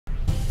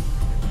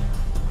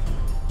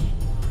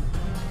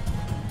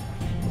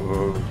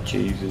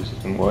Jesus,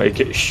 and why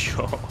get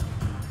shot?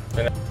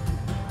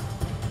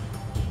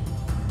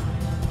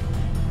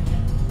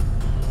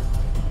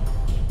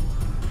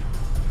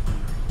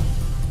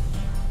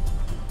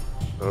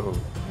 Oh.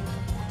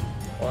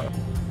 What?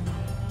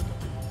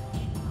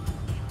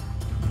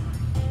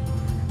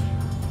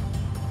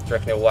 Do you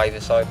reckon he'll wave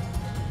us over?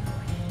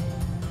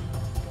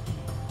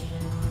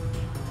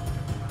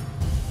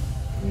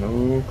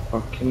 No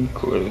fucking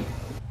clue.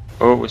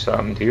 Oh, what's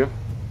happened here?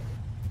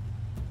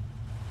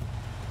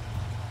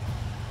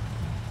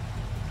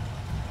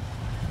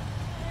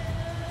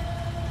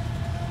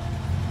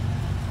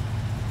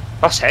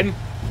 That's him!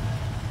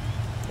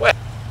 Where?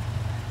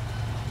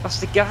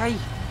 That's the guy!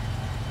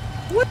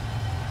 What?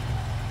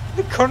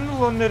 The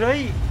colonel on the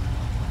right!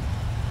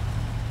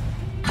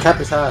 Cap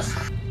his ass.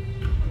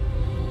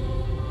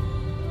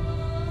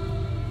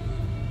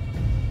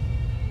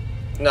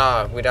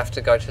 No, we'd have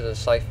to go to the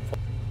safe.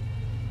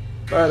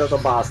 Where little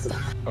bastard.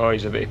 Oh,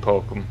 he's a bit of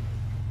pokum.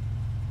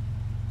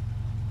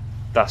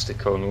 That's the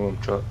colonel,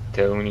 I'm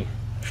telling you.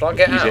 Shall I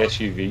get He's out?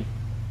 SUV.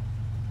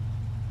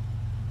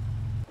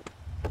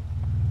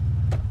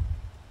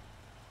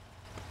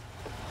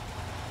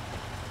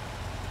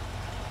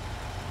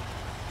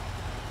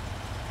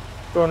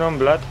 What's going on,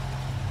 blood?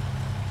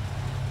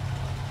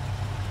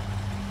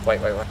 Wait.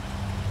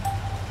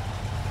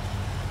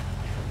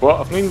 What?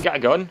 I've not even got a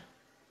gun.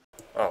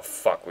 Oh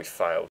fuck, we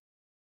failed.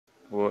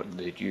 What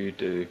did you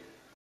do?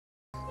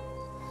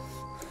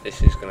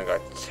 This is gonna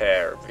go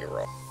terribly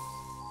wrong.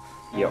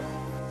 Yep.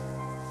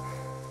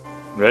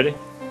 Ready?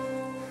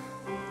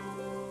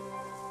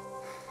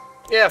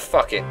 Yeah,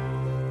 fuck it.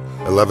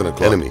 11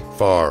 o'clock. Enemy,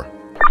 far.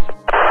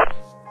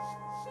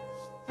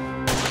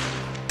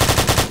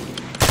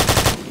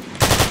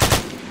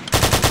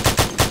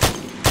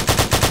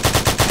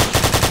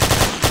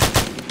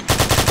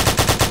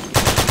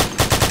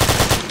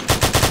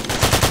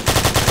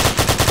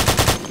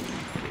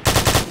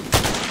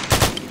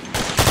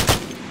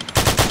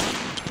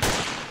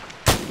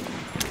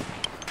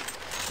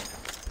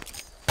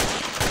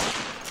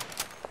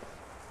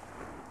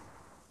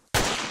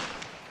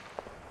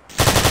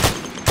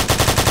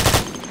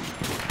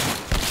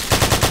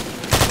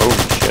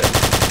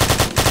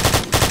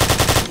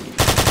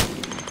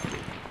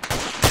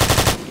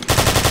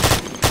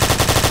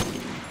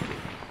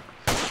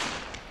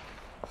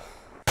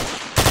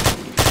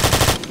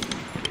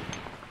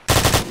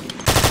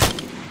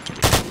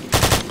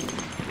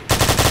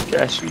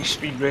 Guess we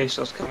speed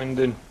racers coming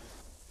down.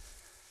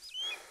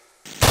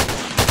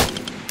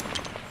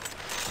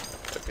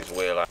 Took his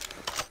wheel out.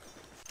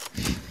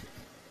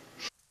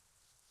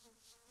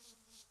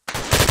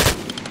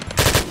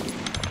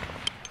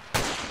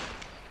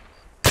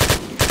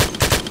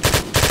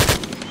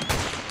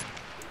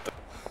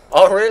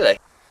 Oh really?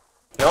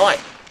 Nice.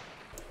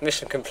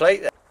 Mission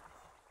complete then.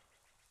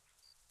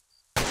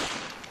 I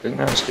think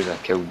that's because I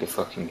killed the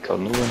fucking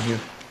colonel in here.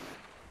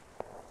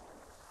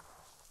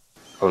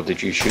 Or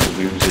did you shoot the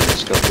wheels of the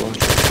scud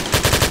launcher?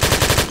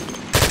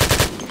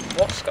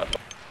 What scud?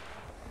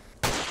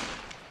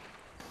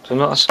 So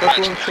not a scud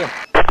launcher?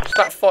 It's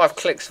about 5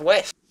 clicks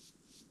west.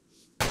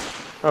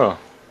 Oh.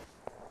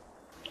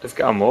 They've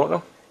got a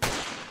mortar.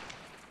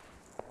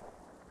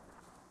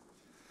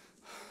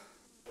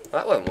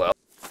 That went well.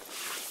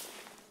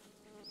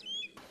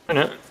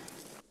 Innit?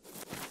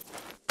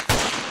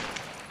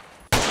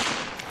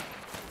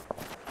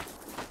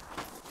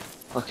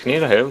 I can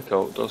hear a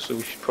helicopter, so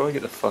we should probably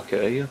get the fuck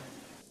out of here.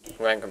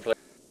 Ran complete.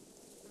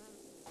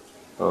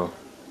 Oh.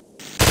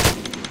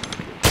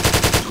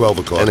 12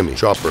 o'clock. Enemy,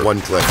 chopper,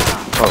 1 click.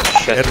 Oh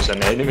shit, it's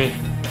an enemy.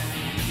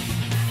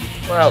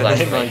 Well, It's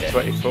that's an made it.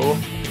 24.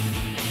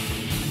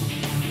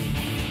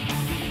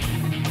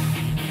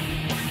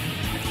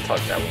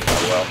 Type that won't go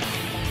well.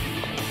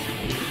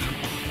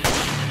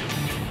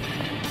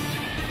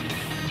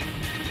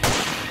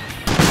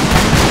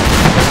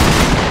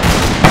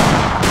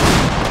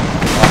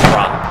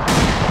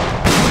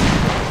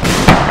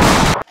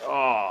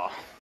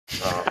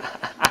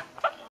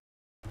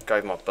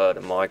 Gave my bird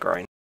a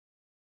migraine.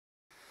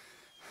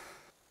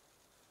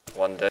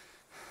 One day.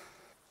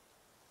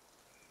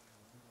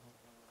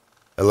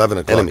 11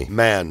 o'clock. Enemy,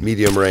 man,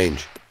 medium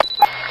range.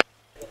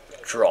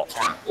 Drop.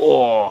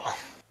 Oh.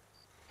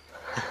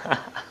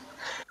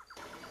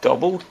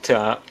 Double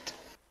tapped.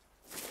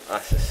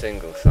 That's a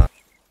single son.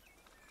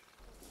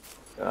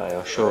 Aye,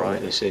 I shot him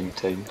at the same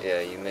time. Yeah,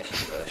 you missed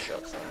your first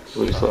shot.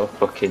 Looks like a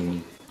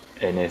fucking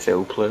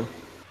NFL player.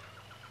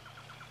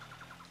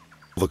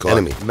 12 o'clock.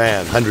 Enemy,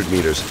 man, 100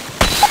 meters.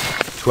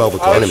 12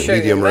 o'clock. Oh, Enemy, shooting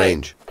medium me.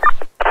 range.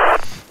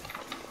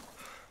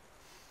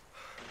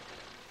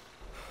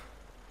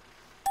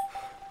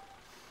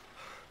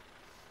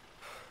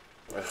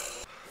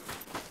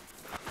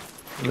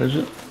 What is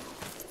it?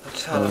 The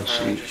Taliban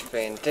see. are just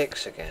being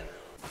dicks again.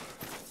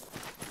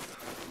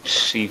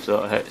 See if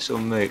that hits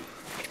him, mate.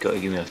 You gotta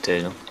give me a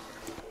tenner.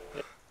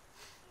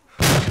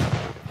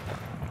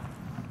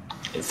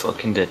 It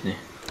fucking didn't.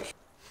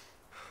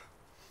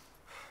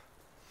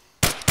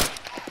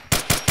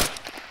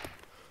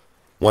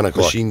 1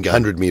 o'clock. Machine gun,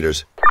 100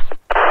 meters.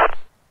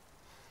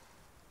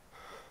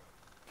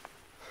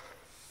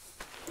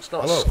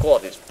 not Hello. a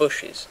squad, it's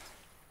bushes.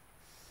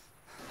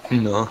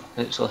 No,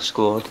 it's a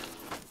squad.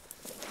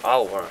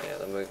 Oh, right, yeah,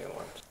 the moving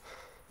ones.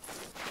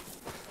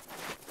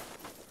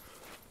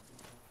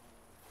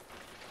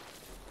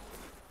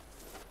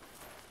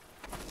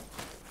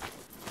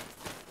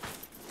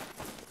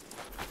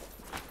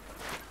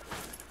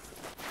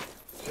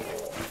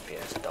 Oh,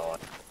 FPS died.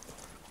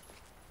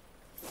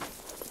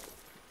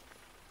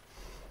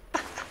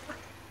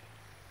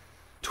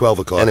 Twelve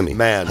o'clock. Enemy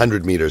man.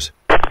 100 meters.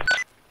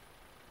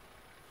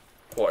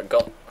 What I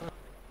got?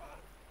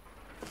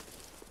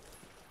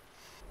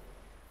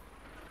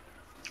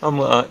 I'm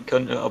like that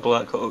cunt at a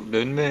Black Hawk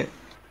Down, mate.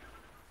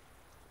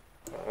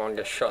 One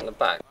gets shot in the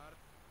back.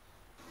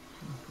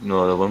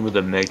 No, the one with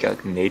the mega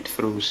grenade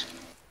throws.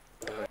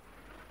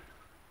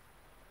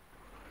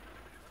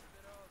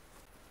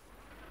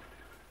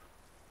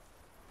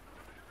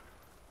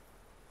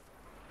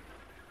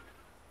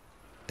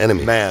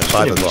 Enemy man.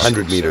 5 o'clock.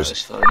 100 meters.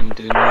 Satisfying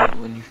doing that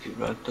when you get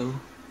ragdoll.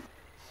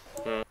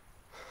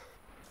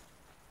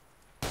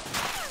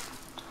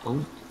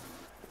 Oh.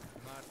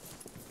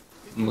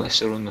 Unless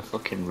they're on the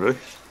fucking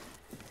roof.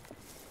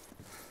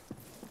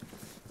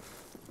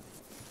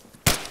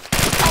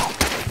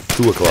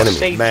 2 o'clock. Enemy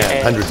Save man.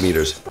 your 100 ass.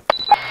 meters.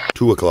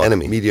 2 o'clock.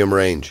 Enemy medium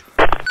range.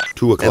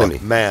 2 o'clock. Enemy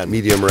man.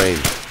 Medium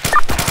range.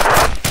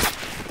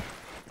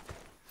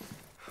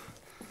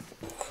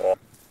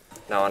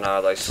 No,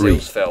 no, those 3.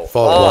 seals fell.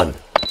 Fall Oh, 1. 4.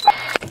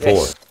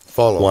 yes.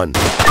 Fall 1.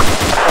 5.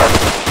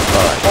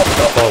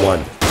 Fall 1.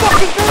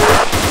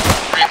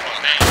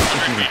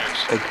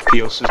 Big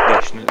Pierce is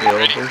dashing at the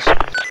elbows.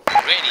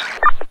 Ready.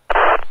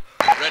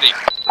 Ready.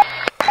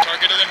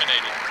 Target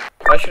eliminated.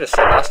 I should have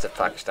sent us to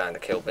Pakistan to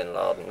kill Bin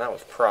Laden. That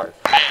was pro. Man,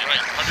 right.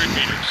 100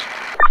 meters.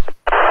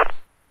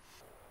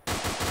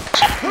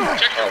 Check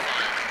your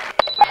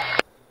fire.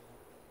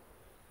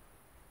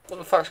 What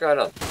the fuck's going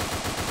on?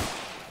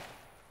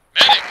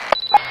 Medic.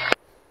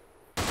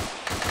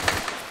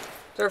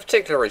 Is there a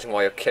particular reason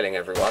why you're killing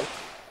everyone?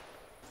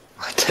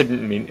 I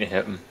didn't mean to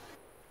hit him.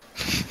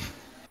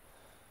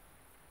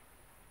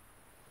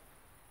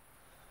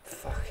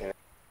 Fucking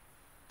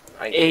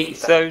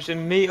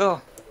 8,000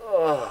 metre.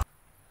 Oh.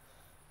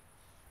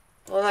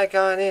 Are they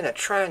going in a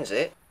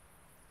transit?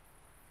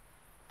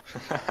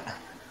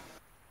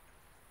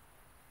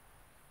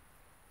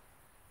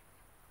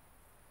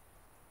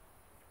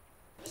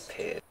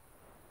 Disappeared.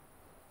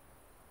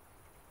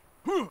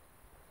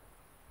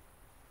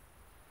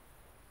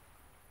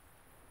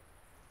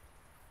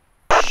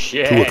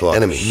 Shit. 2 o'clock.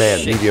 Enemy man.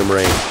 Shit. Medium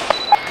range.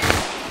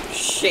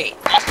 Shit!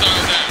 Hostile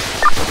down.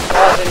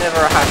 Why is it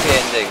never a happy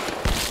ending?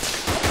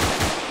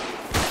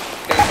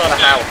 Get inside a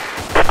house.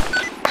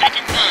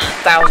 Taking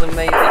fire. 1,000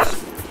 meters.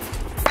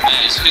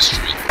 That is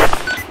history.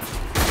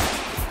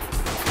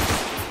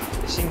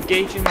 It's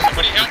engaging the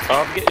Somebody fucking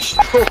help. target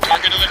stroke.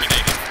 Target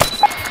eliminated.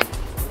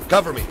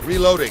 Cover me.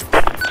 Reloading.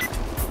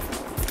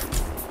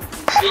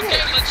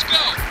 Okay, let's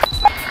go.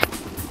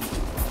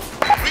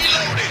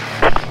 Reloading.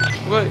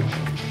 Look.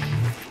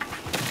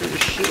 They're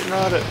shooting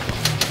at it.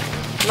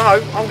 No,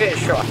 I'm getting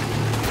shot.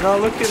 No,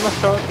 look at my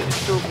target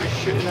stroke, it's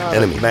shooting at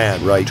Enemy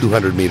man. Right.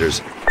 200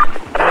 meters.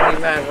 Enemy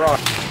man right.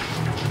 it.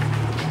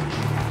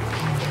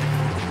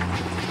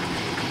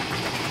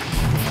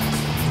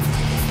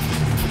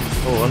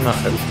 Oh, I'm not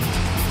out.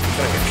 I'm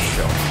gonna get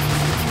shot.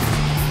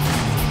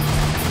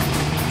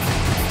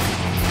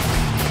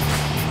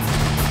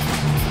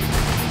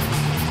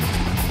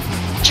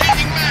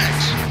 Changing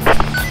mags.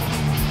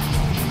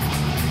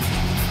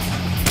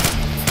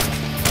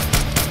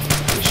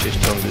 It's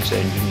just turned its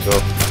engines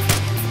off.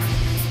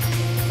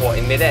 What,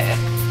 in mid-air?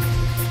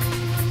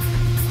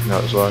 No,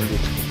 it's landed.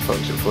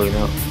 Fuck's it flying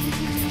out.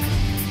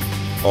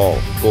 All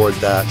board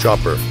that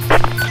chopper. Give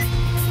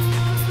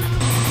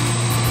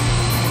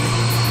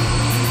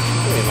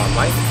me my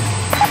mate.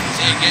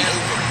 Take it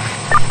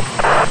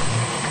over.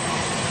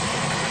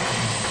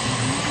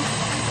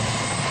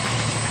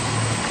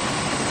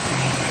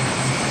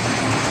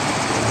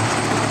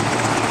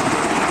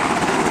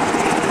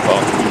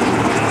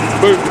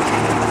 Boom!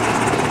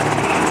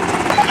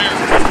 Clear.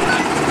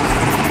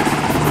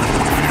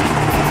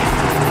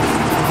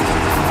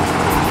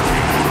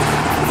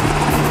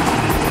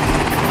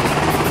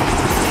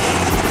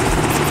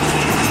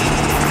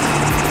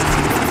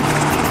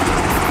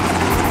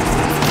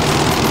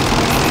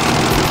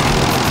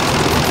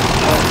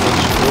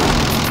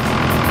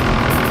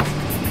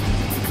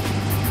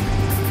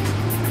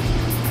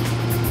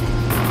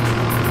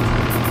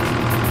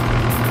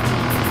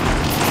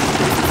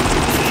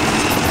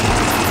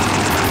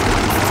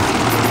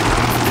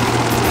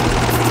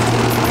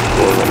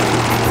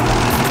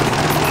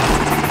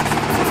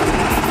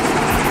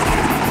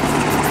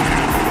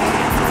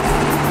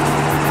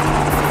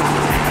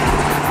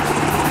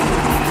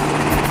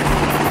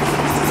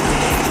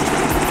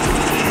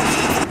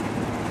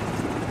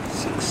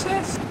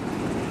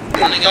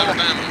 Running out of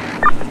bounds.